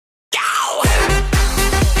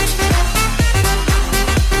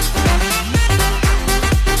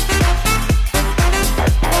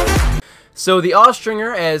So the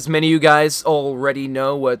Austringer, as many of you guys already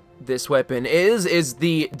know what this weapon is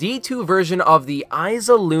the D2 version of the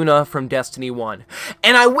Eyasluna from Destiny 1.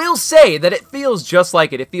 And I will say that it feels just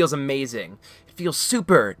like it. It feels amazing. It feels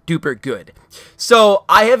super duper good. So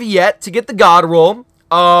I have yet to get the God roll.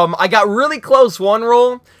 I got really close one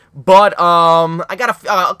roll, but I got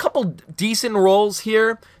a couple decent rolls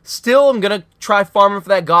here. Still, I'm gonna try farming for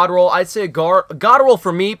that God roll. I'd say a God roll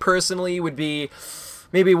for me personally would be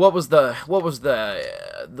maybe what was the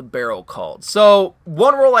barrel called? So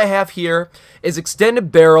one roll I have here is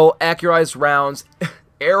extended barrel, accurized rounds,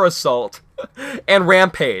 air assault, and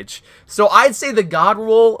rampage. So I'd say the God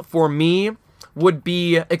roll for me would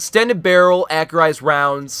be extended barrel, accurized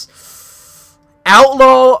rounds,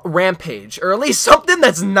 outlaw, rampage, or at least something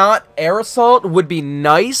that's not air assault would be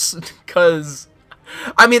nice, because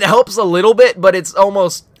I mean it helps a little bit, but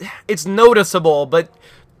it's noticeable, but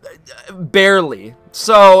barely.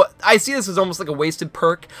 So I see this as almost like a wasted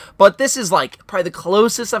perk, but this is like probably the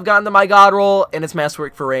closest I've gotten to my God roll, and it's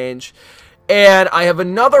masterwork for range. And I have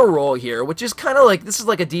another roll here, which is kind of like, this is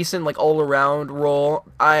like a decent like all-around roll.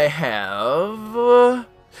 I have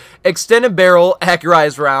extended barrel,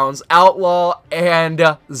 accurized rounds, outlaw,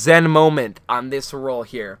 and Zen moment on this roll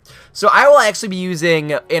here. So I will actually be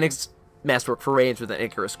using an masterwork for range with an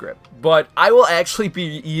Icarus grip, but I will actually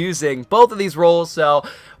be using both of these rolls. So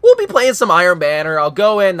we'll be playing some Iron Banner. I'll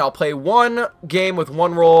go in, I'll play one game with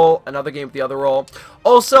one roll, another game with the other roll.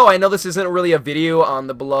 Also, I know this isn't really a video on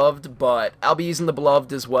the Beloved, but I'll be using the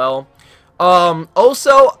Beloved as well.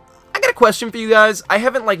 Also, I got a question for you guys. I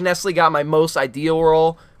haven't like necessarily got my most ideal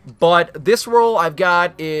roll, but this roll I've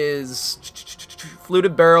got is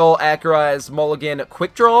fluted barrel, accurized, mulligan,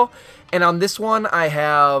 quick draw, and on this one I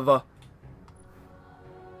have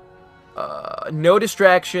no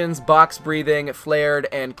distractions, box breathing, flared,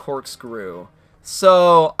 and corkscrew.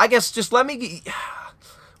 So I guess just let me.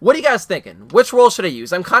 What are you guys thinking? Which roll should I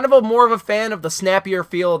use? I'm kind of more of a fan of the snappier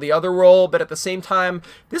feel of the other roll, but at the same time,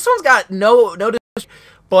 this one's got no.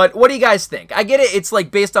 But what do you guys think? I get it. It's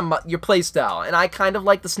like based on your playstyle, and I kind of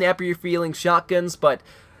like the snappier feeling shotguns. But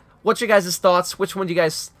what's your guys' thoughts? Which one do you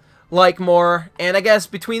guys like more? And I guess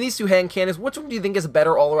between these two hand cannons, which one do you think is a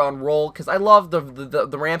better all-around roll? Because I love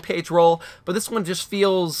the rampage roll, but this one just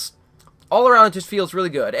feels all around. It just feels really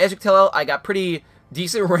good. As you can tell, I got pretty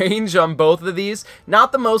decent range on both of these.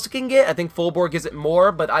 Not the most it can get. I think full bore gives it more,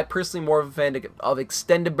 but I personally more of a fan of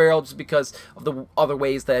extended barrel just because of the other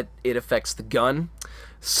ways that it affects the gun.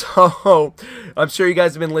 So I'm sure you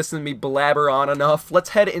guys have been listening to me blabber on enough.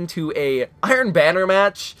 Let's head into a Iron Banner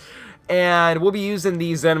match, and we'll be using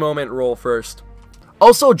the Zen Moment roll first.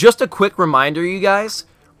 Also, just a quick reminder, you guys,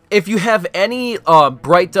 if you have any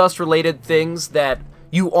Bright Dust related things that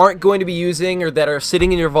you aren't going to be using or that are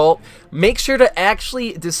sitting in your vault, make sure to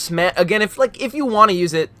actually dismantle. Again, if you want to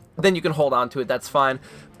use it, then you can hold on to it, that's fine.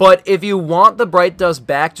 But if you want the Bright Dust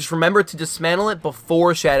back, just remember to dismantle it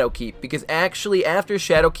before Shadowkeep, because actually after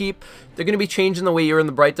Shadowkeep, they're going to be changing the way you're in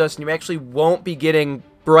the Bright Dust, and you actually won't be getting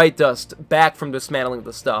Bright Dust back from dismantling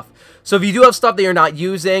the stuff. So if you do have stuff that you're not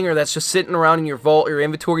using or that's just sitting around in your vault or your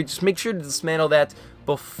inventory, just make sure to dismantle that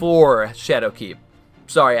before Shadowkeep.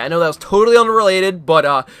 Sorry, I know that was totally unrelated,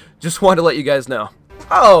 but just wanted to let you guys know.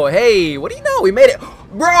 Oh, hey, what do you know? We made it.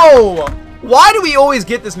 Bro, why do we always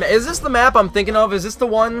get this map? Is this the map I'm thinking of? Is this the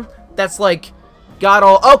one that's like got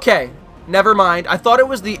all... Okay, never mind. I thought it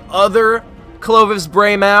was the other Clovis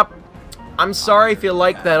Bray map. I'm sorry if you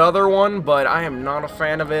like that other one, but I am not a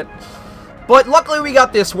fan of it. But luckily we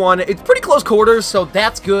got this one. It's pretty close quarters, so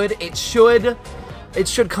that's good. It should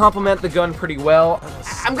complement the gun pretty well.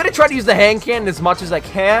 I'm going to try to use the hand cannon as much as I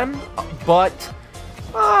can, but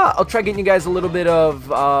I'll try getting you guys a little bit of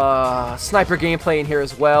sniper gameplay in here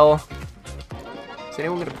as well. Is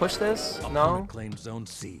anyone going to push this? No?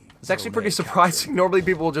 It's actually pretty surprising. Normally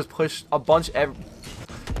people will just push a bunch of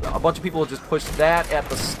people will just push that at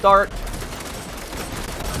the start.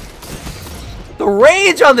 The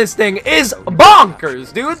range on this thing is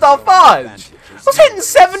bonkers, dude. The fudge. I was hitting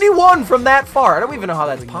 71 from that far. I don't even know how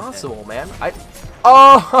that's possible, man.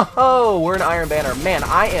 Oh, we're in Iron Banner. Man,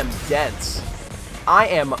 I am dense. I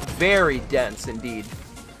am very dense indeed.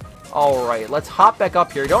 Alright, let's hop back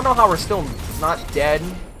up here. Don't know how we're still not dead.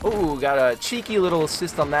 Ooh, got a cheeky little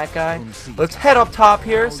assist on that guy. Let's head up top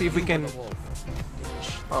here, see if we can...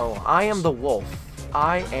 Oh, I am the wolf.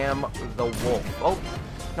 I am the wolf. Oh,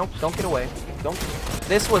 nope, don't get away. Don't.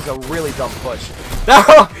 This was a really dumb push.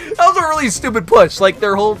 That was a really stupid push. Like,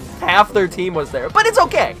 half their team was there. But it's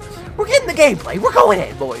okay. We're getting the gameplay. We're going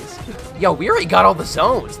in, boys. Yo, we already got all the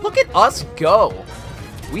zones. Look at us go.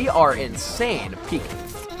 We are insane. Peek.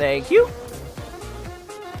 Thank you.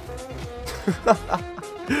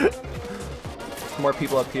 More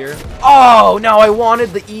people up here. Oh, no, I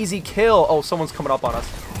wanted the easy kill. Oh, someone's coming up on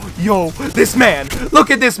us. Yo, this man.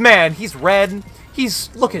 Look at this man. He's red.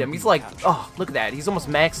 Look at him. He's like, oh, look at that. He's almost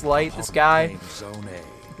max light, this guy.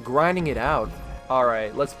 Grinding it out. All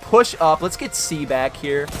right, let's push up. Let's get C back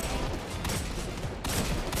here.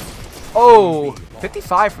 Oh,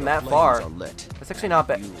 55 from that far. That's actually not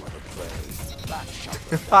bad.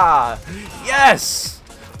 Ah, yes!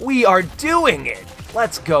 We are doing it!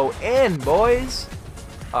 Let's go in, boys!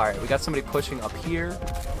 Alright, we got somebody pushing up here.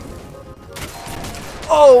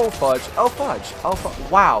 Oh, fudge. Oh, fudge. Oh,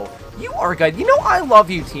 fudge. Wow. You are good. You know, I love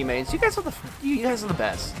you, teammates. You guys are the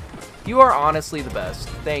best. You are honestly the best.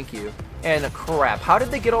 Thank you. And crap, how did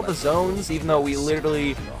they get all the zones, even though we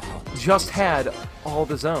literally just had all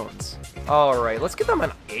the zones? Alright, let's get them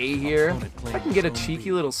an A here. I can get a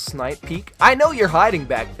cheeky little snipe peek. I know you're hiding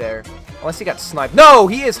back there. Unless he got sniped. No,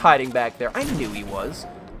 he is hiding back there. I knew he was.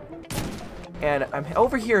 And I'm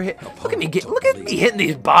over here. Look at me hitting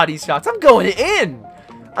these body shots. I'm going in.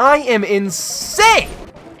 I am insane.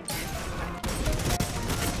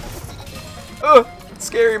 Ugh, it's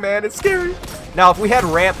scary, man. It's scary. Now, if we had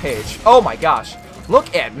Rampage. Oh my gosh.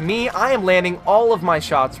 Look at me. I am landing all of my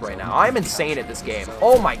shots right now. I'm insane at this game.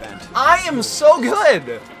 Oh my god. I am so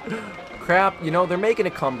good. Crap, you know, they're making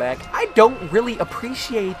a comeback. I don't really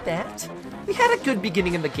appreciate that. We had a good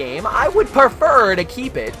beginning in the game. I would prefer to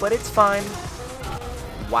keep it, but it's fine.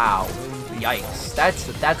 Wow. Yikes. That's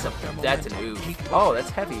an oof. Oh, that's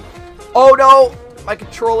heavy. Oh no! My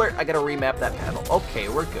controller. I gotta remap that panel. Okay,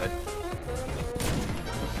 we're good.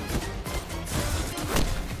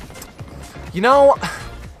 You know,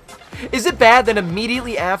 is it bad that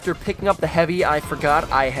immediately after picking up the heavy, I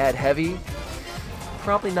forgot I had heavy?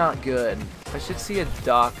 Probably not good. I should see a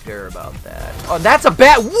doctor about that. Oh, that's a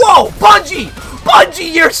bad— Whoa! Bungie!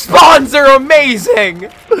 Bungie, your spawns are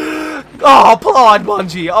amazing! Oh, applaud,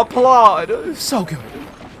 Bungie. Applaud. So good.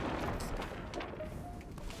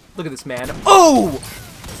 Look at this man. Oh!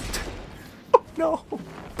 Oh, no.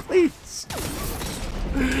 Please.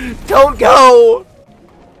 Don't go!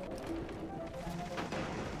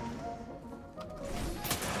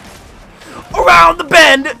 Around the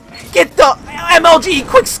bend! Get the MLG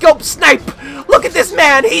quickscope snipe! Look at this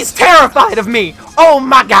man! He's terrified of me! Oh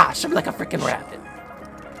my gosh! I'm like a freaking rabbit.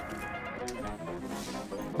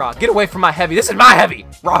 Raw, get away from my heavy. This is my heavy!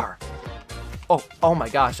 Rawr! Oh my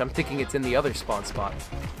gosh, I'm thinking it's in the other spawn spot.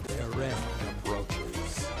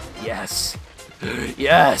 Yes!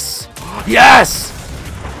 Yes! Yes!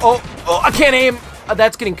 Oh, I can't aim!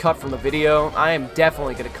 That's getting cut from the video. I am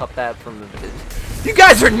definitely gonna cut that from the video. You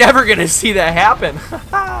guys are never gonna see that happen.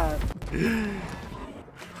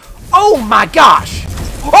 Oh my gosh!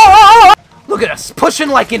 Oh! Look at us pushing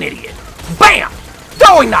like an idiot. Bam!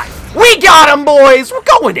 Throwing knife. We got him, boys. We're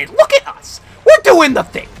going in. Look at us. We're doing the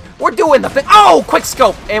thing. We're doing the thing. Oh, quick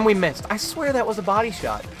scope, and we missed. I swear that was a body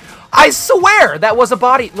shot. I swear that was a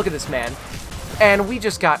body. Look at this man. And we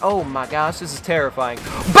just got— oh my gosh, this is terrifying.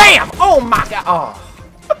 Bam! Oh my god. Oh.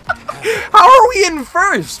 How are we in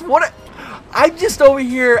first? What? I'm just over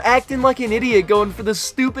here acting like an idiot going for the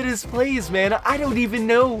stupidest plays, man. I don't even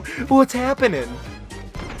know what's happening.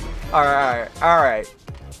 Alright.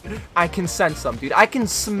 I can sense him, dude. I can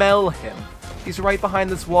smell him. He's right behind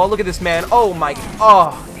this wall. Look at this man. Oh my—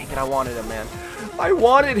 oh, dang it, I wanted him, man. I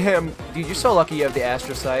wanted him. Dude, you're so lucky you have the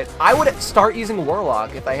Astrocyte. I would start using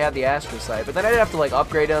Warlock if I had the Astrocyte, but then I'd have to, like,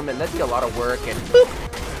 upgrade him, and that'd be a lot of work, and— boop.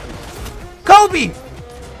 Kobe!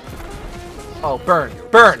 Oh, burn.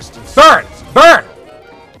 Burn! Burn! Burn!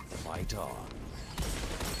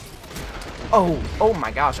 Oh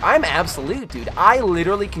my gosh. I'm absolute, dude. I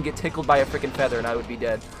literally can get tickled by a freaking feather and I would be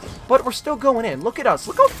dead. But we're still going in. Look at us.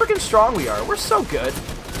 Look how freaking strong we are. We're so good.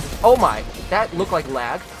 Oh my. That looked like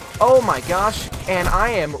lag. Oh my gosh. And I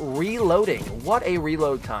am reloading. What a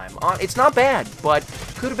reload time. It's not bad, but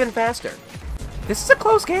could have been faster. This is a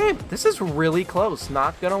close game. This is really close.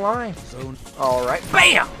 Not gonna lie. Alright.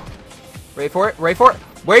 Bam! Ready for it. Ready for it.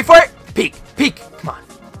 Wait for it. Peek. Peek. Come on.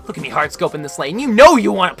 Look at me hard scoping this lane. You know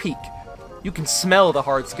you want to peek. You can smell the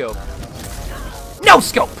hard scope. No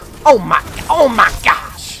scope. Oh my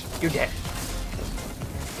gosh. You're dead.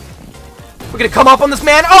 We're gonna come up on this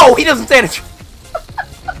man. Oh, he doesn't stand a chance.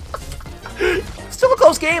 Still a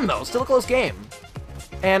close game though. Still a close game.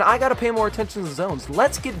 And I gotta pay more attention to the zones.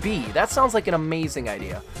 Let's get B. That sounds like an amazing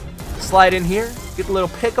idea. Slide in here, get the little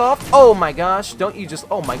pick off. Oh my gosh, don't you just—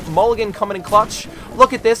 oh my— Mulligan coming in clutch.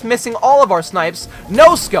 Look at this, missing all of our snipes.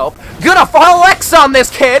 No scope. Gonna follow X on this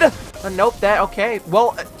kid. Nope, that— okay.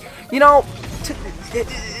 Well, you know,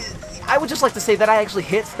 I would just like to say that I actually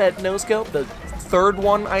hit that no scope, the third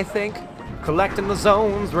one, I think. Collecting the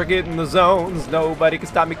zones, we're getting the zones. Nobody can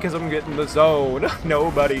stop me because I'm getting the zone.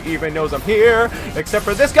 Nobody even knows I'm here, except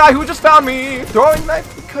for this guy who just found me. Throwing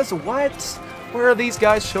knife because what? Where are these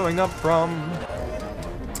guys showing up from?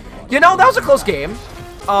 You know, that was a close game.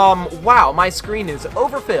 Wow, my screen is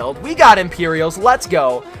overfilled. We got Imperials, let's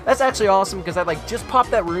go. That's actually awesome because I just popped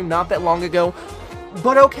that rune not that long ago.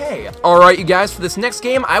 But okay. Alright, you guys, for this next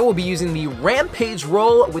game, I will be using the Rampage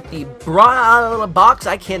roll with the box.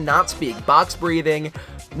 I cannot speak. Box breathing.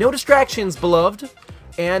 No distractions, beloved.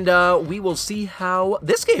 And we will see how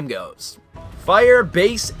this game goes. Fire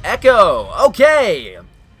Base Echo. Okay.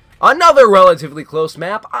 Another relatively close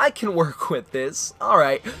map. I can work with this.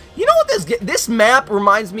 Alright. You know what this map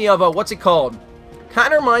reminds me of? What's it called?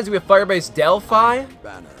 Kind of reminds me of Firebase Delphi.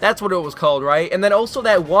 That's what it was called, right? And then also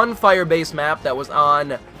that one Firebase map that was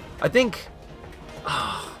on, I think,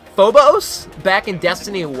 Phobos? Back in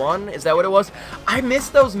Destiny 1? Is that what it was? I miss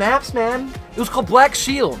those maps, man. It was called Black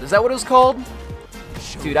Shield. Is that what it was called?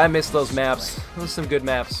 Dude, I miss those maps. Those are some good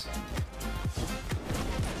maps.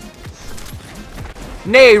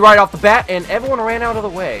 Nay, right off the bat, and everyone ran out of the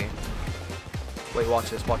way. Wait, watch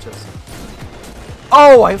this, watch this.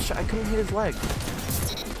 Oh, I couldn't hit his leg.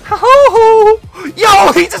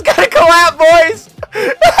 Yo, he just got a collab, boys!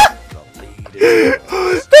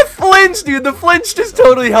 The flinch, dude, the flinch just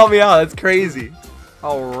totally helped me out. That's crazy.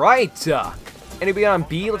 Alright, anybody on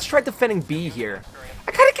B? Let's try defending B here.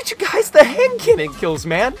 I gotta get you guys the hand cannon kills,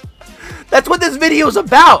 man. That's what this video's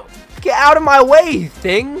about. Get out of my way,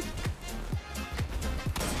 thing.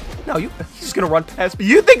 No, he's just gonna run past me.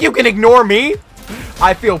 You think you can ignore me?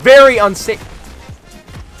 I feel very unsafe.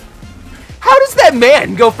 How does that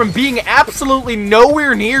man go from being absolutely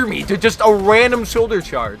nowhere near me to just a random shoulder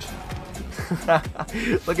charge?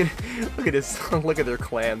 look at this. Look at their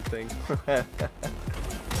clan thing.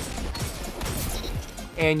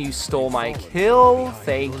 And you stole my kill.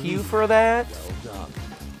 Thank you for that.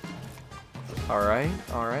 Alright,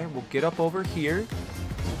 we'll get up over here.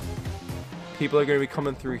 People are going to be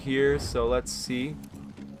coming through here, so let's see.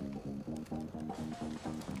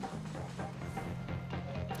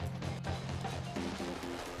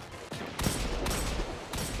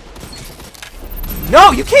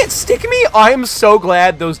 No, you can't stick me! I am so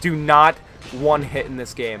glad those do not one hit in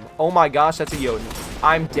this game. Oh my gosh, that's a Jotun.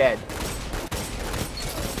 I'm dead.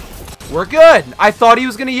 We're good. I thought he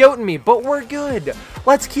was going to Jotun me, but we're good.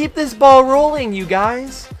 Let's keep this ball rolling, you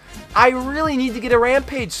guys. I really need to get a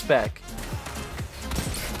Rampage spec.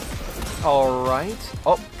 Alright.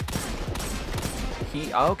 Oh.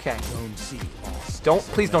 Okay.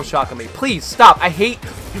 Please don't shotgun me. Please, stop. I hate...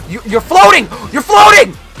 You're floating! You're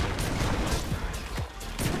floating!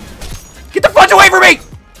 Get the fudge away from me!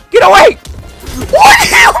 Get away! What?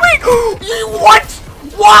 What?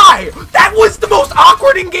 Why? That was the most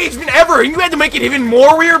awkward engagement ever, and you had to make it even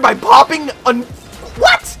more weird by popping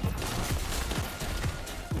what?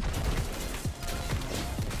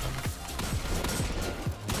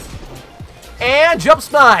 And jump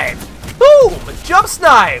snipe! Boom! Jump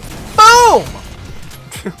snipe! Boom!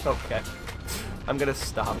 Okay. I'm gonna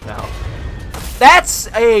stop now. That's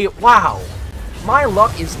a... Wow. My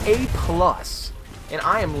luck is A+. And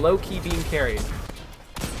I am low-key being carried.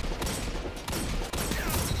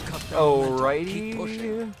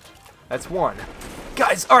 Alrighty. That's one.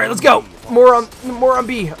 Guys, alright, let's go! More on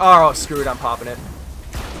B. Oh, screw it, I'm popping it.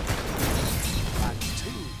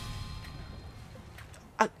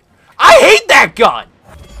 I hate that gun!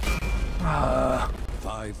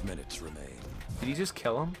 5 minutes remain. Did he just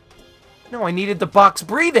kill him? No, I needed the box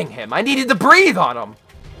breathing him. I needed to breathe on him.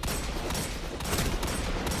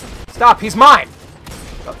 Stop, he's mine.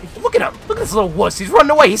 Look at him. Look at this little wuss. He's running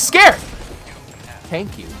away. He's scared.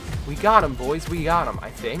 Thank you. We got him, boys. We got him. I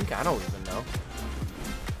think. I don't even know.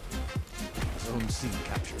 Zone C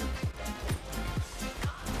captured.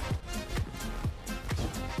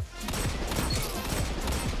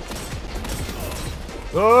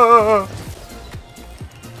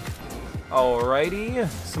 Alrighty,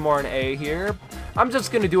 some more in A here. I'm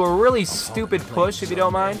just gonna do a really stupid push if you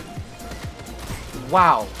don't mind.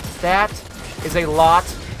 Wow, that is a lot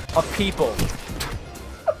of people.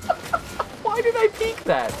 Why did I peek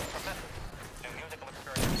that?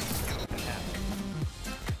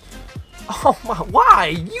 Oh my, why?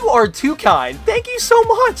 You are too kind. Thank you so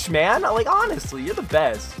much, man. Like, honestly, you're the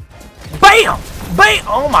best. BAM! BAM!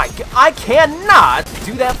 Oh my god, I cannot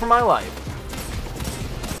do that for my life.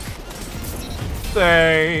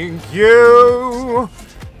 Thank you.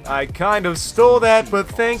 I kind of stole that, but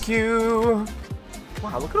thank you.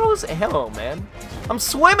 Wow, look at all this ammo, man. I'm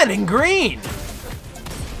swimming in green.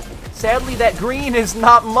 Sadly, that green is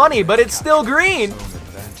not money, but it's still green.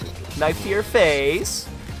 Knife to your face.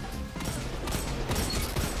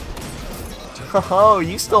 Oh,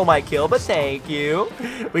 you stole my kill, but thank you.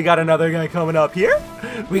 We got another guy coming up here.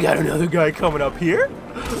 We got another guy coming up here.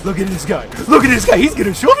 Look at this guy. Look at this guy. He's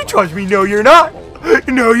gonna shoulder charge me. No, you're not.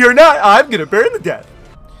 No, you're not. I'm gonna burn to death.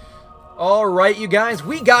 Alright, you guys.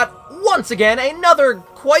 We got, once again, another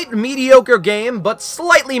quite mediocre game, but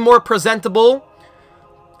slightly more presentable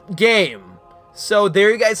game. So, there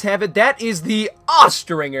you guys have it. That is the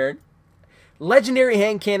Austringer legendary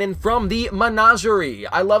hand cannon from the Menagerie.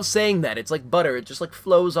 I love saying that. It's like butter. It just like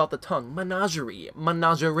flows off the tongue. Menagerie.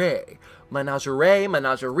 Menagerie. Menagerie.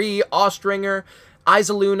 Menagerie. Austringer.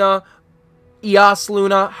 Eyasluna.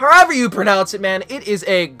 Eyasluna. However you pronounce it, man. It is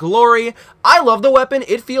a glory. I love the weapon.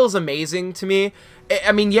 It feels amazing to me.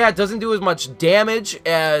 I mean, yeah, it doesn't do as much damage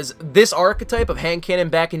as this archetype of hand cannon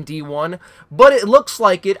back in D1, but it looks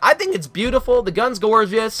like it. I think it's beautiful. The gun's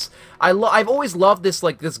gorgeous. I've always loved this,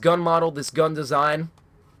 like, this gun model, this gun design.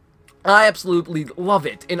 I absolutely love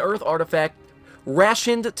it. An Earth artifact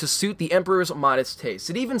rationed to suit the Emperor's modest taste.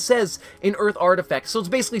 It even says an Earth artifact, so it's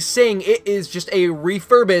basically saying it is just a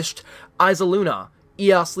refurbished Eyasluna,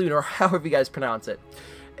 or however you guys pronounce it.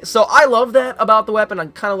 So I love that about the weapon. I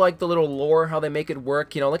kind of like the little lore, how they make it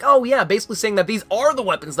work, you know, like, oh yeah, basically saying that these are the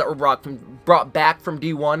weapons that were brought back from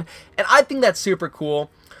D1, and I think that's super cool.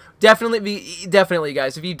 Definitely,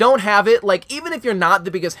 guys, if you don't have it, like, even if you're not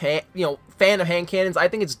the biggest fan of hand cannons, I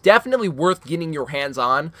think it's definitely worth getting your hands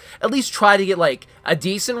on. At least try to get, like, a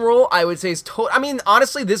decent roll. I would say is I mean,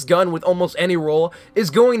 honestly, this gun with almost any roll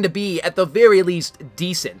is going to be, at the very least,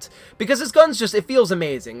 decent. Because this gun's just, it feels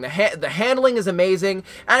amazing. The handling is amazing,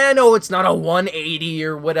 and I know it's not a 180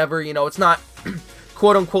 or whatever, you know, it's not,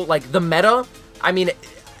 quote-unquote, like, the meta. I mean,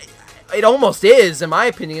 it almost is, in my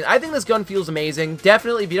opinion. I think this gun feels amazing.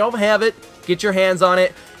 Definitely, if you don't have it, get your hands on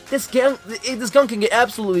it. This gun can get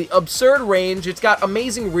absolutely absurd range. It's got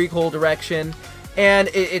amazing recoil direction, and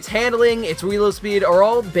its handling, its reload speed are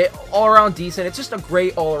all around decent. It's just a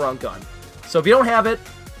great all-around gun. So if you don't have it,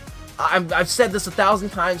 I've said this 1,000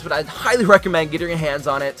 times, but I'd highly recommend getting your hands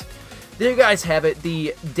on it. There you guys have it,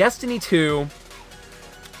 the Destiny 2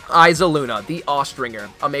 Eyasluna, the Austringer.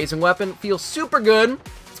 Amazing weapon, feels super good.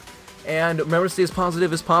 And remember to stay as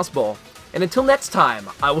positive as possible. And until next time,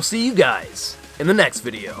 I will see you guys in the next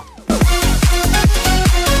video.